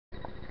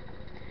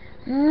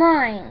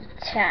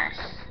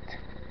Minetest,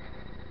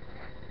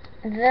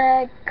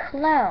 the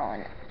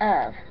clone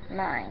of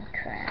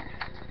Minecraft.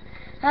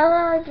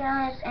 Hello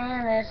guys,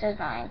 and this is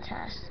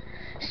Minetest.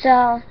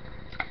 So,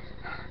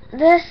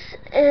 this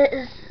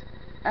is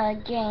a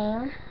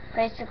game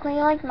basically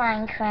like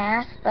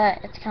Minecraft, but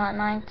it's called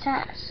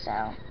Minetest.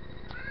 So,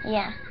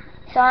 yeah.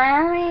 So I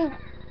already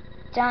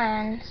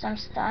done some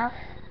stuff.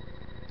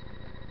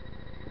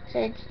 So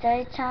it's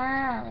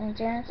daytime, I'm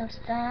doing some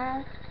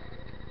stuff.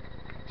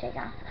 Take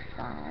off the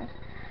phone.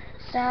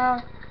 So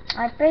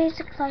I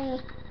basically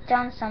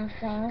done some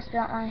things,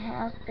 building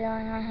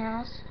my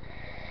house.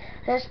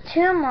 There's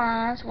two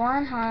mods,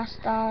 one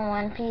hostile,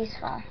 one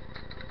peaceful.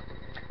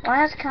 One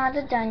is called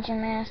the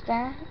Dungeon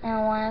Master,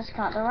 and one is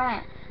called the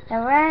Rat. The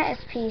Rat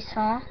is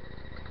peaceful,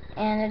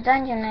 and the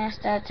Dungeon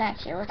Master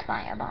attacks you with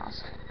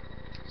fireballs.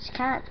 It's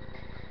kind of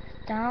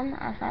dumb.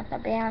 I thought the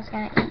bear was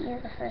gonna eat you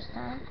the first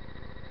time.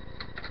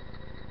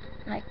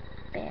 Like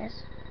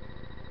bears.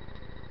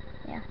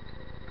 Yeah.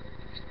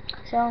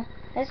 So,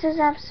 this is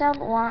episode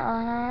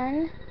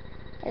 1.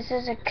 This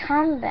is a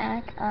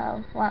comeback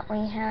of what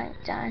we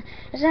haven't done.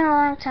 It's been a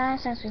long time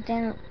since we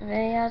did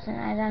videos, and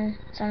I've done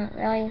some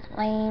really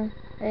lame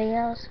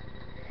videos.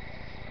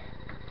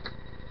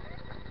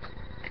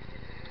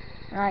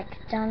 Like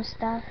dumb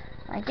stuff.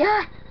 Like,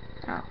 yeah!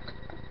 Oh,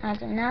 I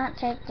did not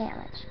take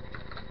damage.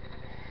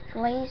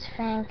 Please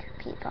thank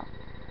people.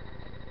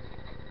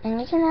 And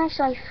you can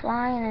actually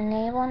fly and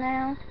enable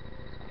now,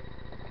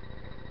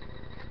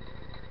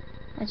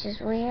 which is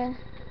weird.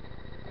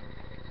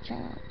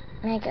 Trying to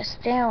make a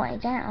stairway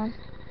down.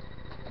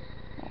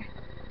 There.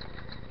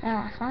 Now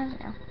I find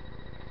now.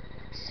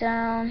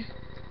 So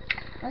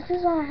this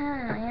is all I have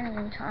in my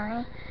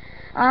inventory.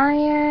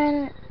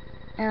 Iron,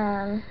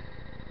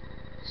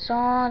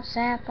 swords,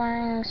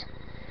 saplings,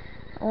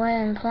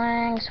 wooden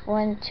planks,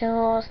 wooden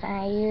tools that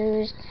I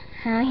used.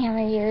 I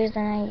haven't used,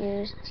 and I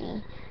used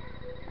the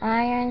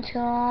iron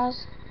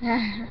tools.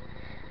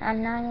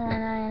 I'm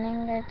 91 iron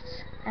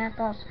ingots.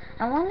 Apples.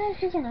 I wonder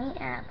if you can eat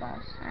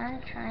apples. I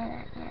haven't tried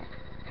that yet.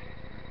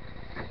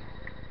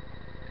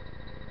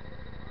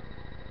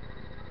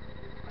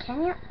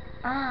 Can you?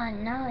 Oh,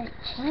 no, you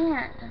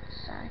can't. That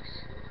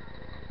sucks.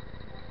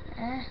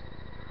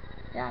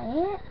 Did I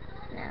eat it?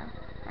 No.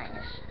 I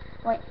just...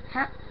 Wait,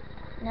 how?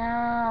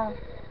 No.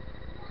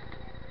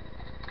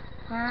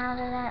 How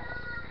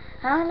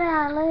did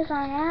I lose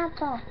my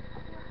apple?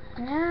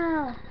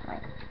 No.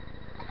 Wait.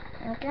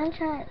 I'm gonna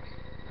try it.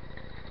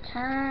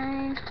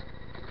 Time.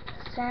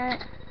 Set.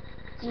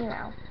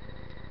 0.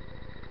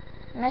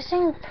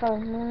 Missing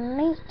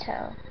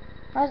tomato.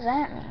 What does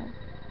that mean?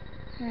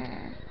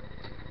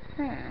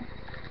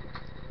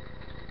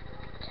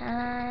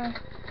 Time.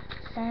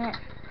 Set.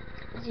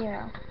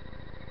 0.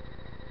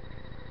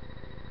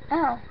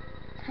 Oh.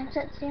 Time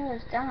set 0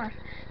 is done.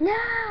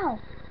 No!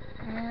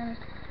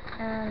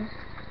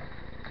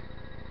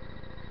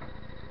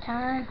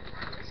 Time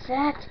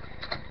set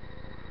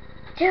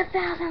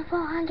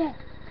 2,400.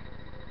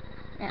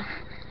 No,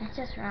 that's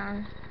just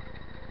wrong.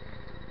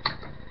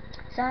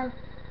 So,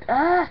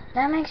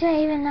 that makes it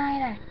even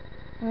nicer.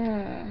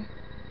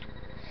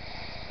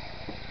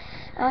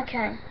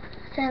 Okay,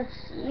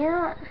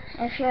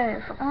 if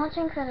you're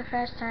watching for the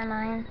first time,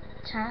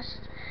 Minetest,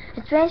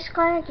 it's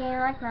basically a game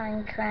like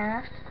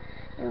Minecraft.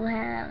 You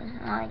have,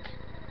 like,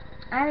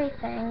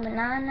 everything, but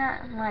not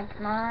enough, like,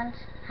 mods.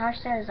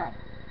 House is like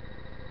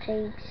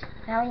pigs.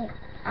 Really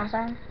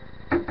awesome.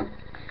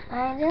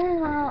 I didn't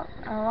want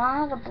a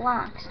lot of the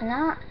blocks,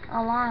 not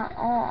a lot of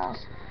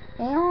ores.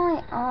 The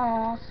only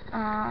ores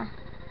are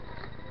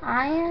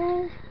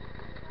iron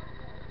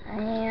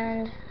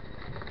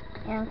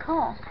and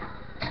coal.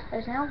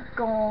 There's no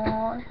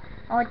gold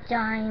or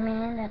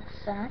diamond. That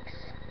sucks.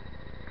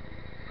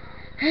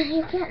 And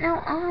you get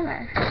no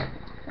armor.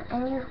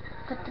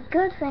 But the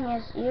good thing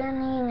is you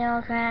need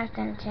no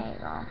crafting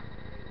table.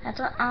 That's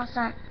what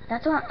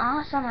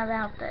awesome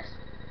about this.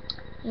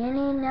 You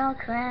need no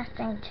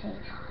crafting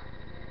table.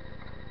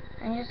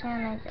 I'm just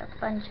gonna make a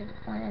bunch of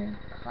wooden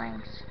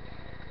planks.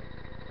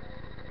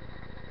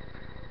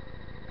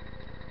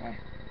 There.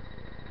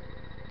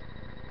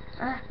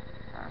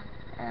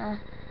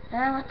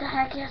 What the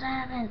heck just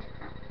happened?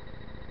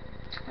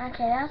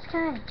 Okay, that's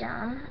kind of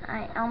dumb.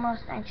 I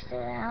almost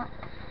exited out.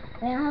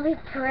 Then I'll be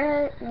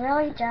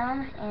really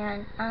dumb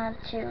and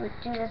to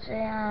do this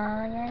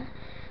video again.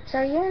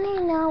 So you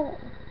need no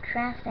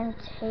crafting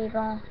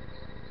table.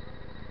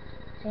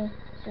 See,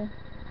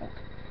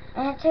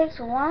 and it takes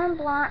one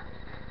block,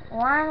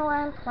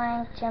 one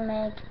plank to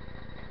make,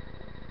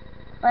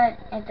 but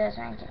it does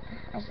rank it.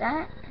 Is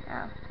that?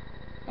 Oh.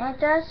 And it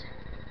does,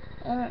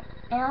 and it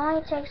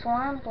only takes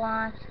one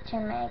block to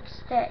make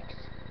sticks.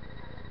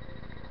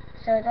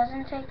 So it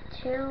doesn't take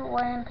 2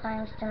 wooden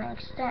planks to make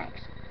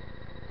sticks.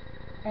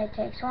 It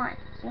takes 1.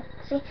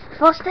 See?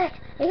 4 sticks!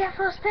 You got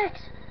 4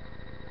 sticks!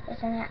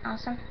 Isn't that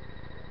awesome?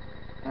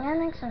 I'm gonna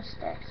make some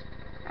sticks.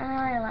 I'm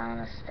really low on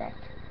the stick.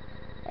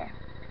 There.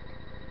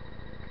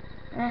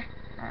 I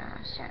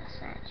was trying to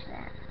snatch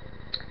that.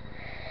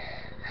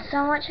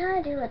 So what should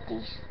I do with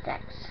these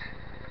sticks?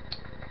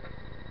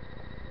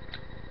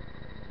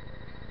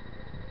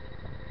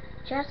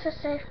 just for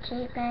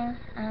safekeeping,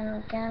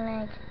 I'm gonna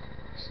make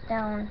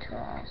stone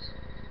tools.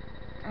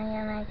 I'm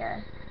gonna make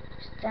a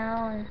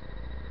stone.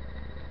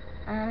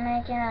 I'm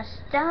making a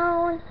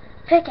stone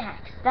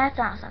pickaxe. That's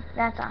awesome.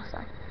 That's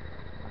awesome.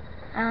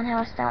 I don't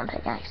have a stone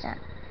pickaxe yet.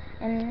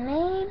 And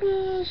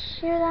maybe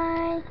should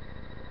I?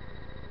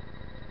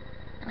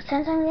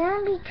 Since I'm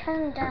gonna be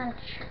cutting down,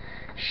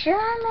 should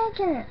I make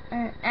an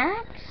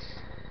axe?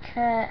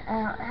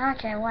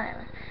 Okay,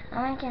 whatever.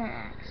 I'll make an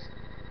axe.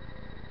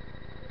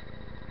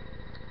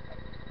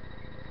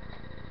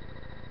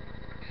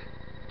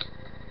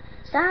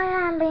 Sorry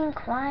I'm being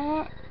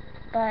quiet,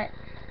 but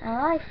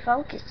I'm really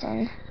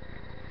focusing.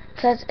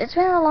 Because it's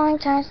been a long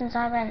time since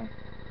I've been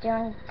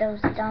doing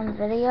those dumb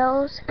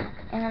videos.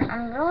 And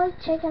I'm really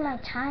taking my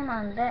time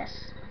on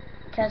this.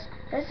 Because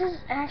this is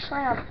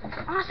actually an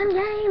awesome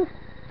game.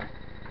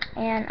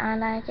 And I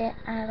like it,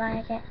 I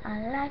like it, I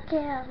like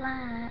it a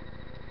lot.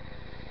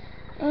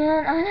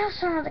 And I know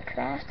some of the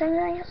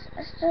crafting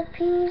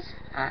recipes.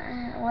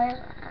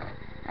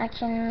 I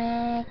can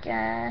make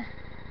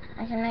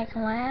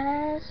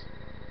ladders.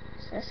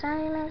 Is this how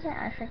you make it?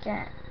 I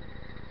forget.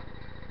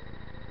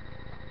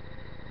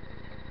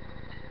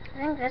 I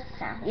think this is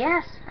how.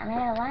 Yes, I made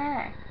a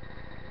ladder.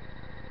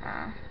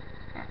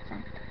 That's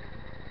it.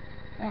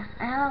 Yeah,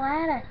 I have a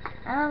ladder.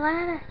 I have a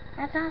ladder.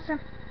 That's awesome.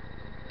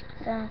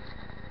 So,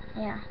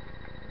 yeah.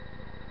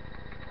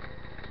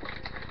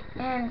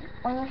 And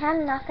when you have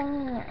nothing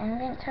in your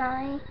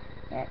inventory,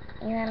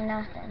 you have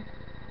nothing.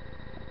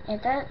 You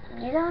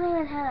don't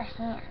even have a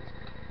hand.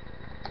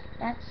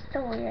 That's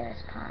the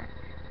weirdest part.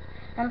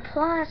 And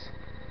plus,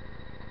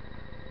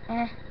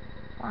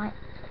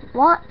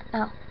 what?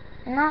 Oh,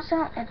 and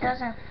also it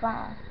doesn't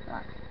fall.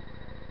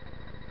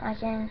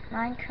 Like in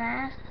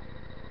Minecraft,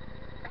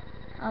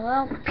 a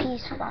little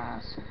piece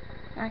falls.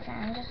 Okay,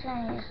 I'm just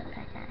gonna use a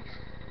pickaxe.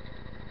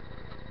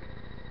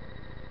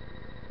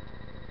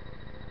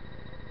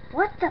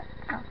 What the?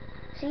 Oh,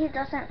 see, it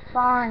doesn't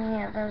fall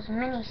any of those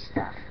mini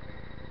stuff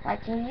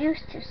like you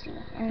used to see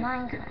in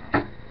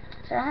Minecraft.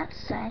 So that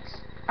sucks.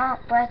 Oh,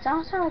 but it's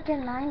also a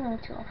good mining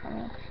tool for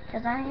me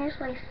because I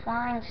usually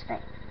find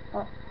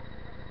well,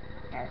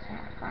 there's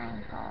a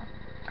flying hole.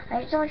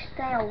 I usually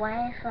stay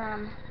away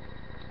from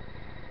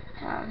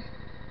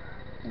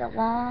the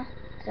wall,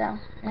 so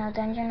no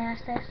dungeon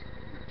masters.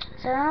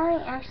 So that'll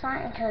be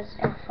excellent because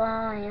it'll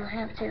fall and you'll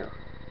have to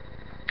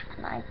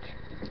like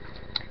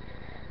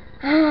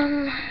how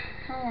do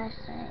I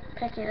say,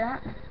 pick it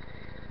up.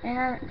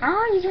 And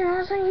oh, you can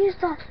also use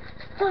the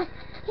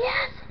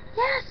yes,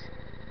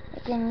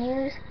 you can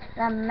use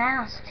the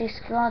mouse to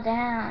scroll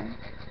down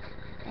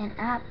and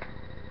up.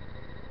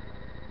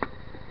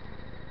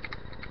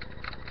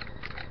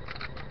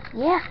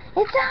 Yeah,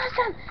 it's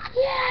awesome.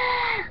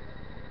 Yeah.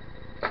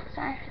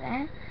 Sorry for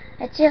that.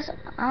 It's just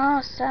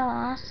so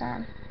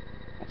awesome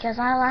because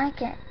I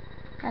like it.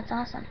 That's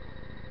awesome.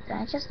 Did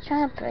I just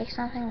try to break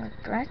something with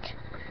brick?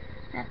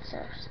 That's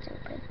so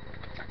stupid.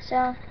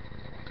 So,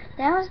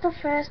 that was the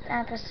first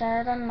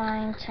episode of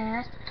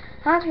Minetest.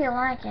 Hope you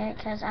like it,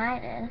 because I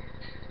did.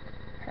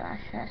 For our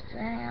first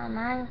video,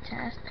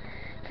 Minetest.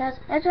 Because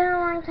it's been a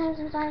long time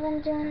since I've been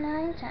doing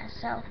Minetest.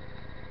 So,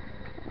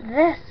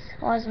 this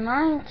was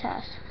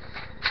Minetest.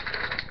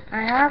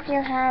 I hope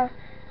you have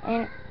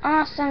an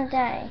awesome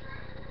day.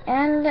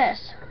 And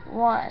this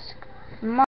was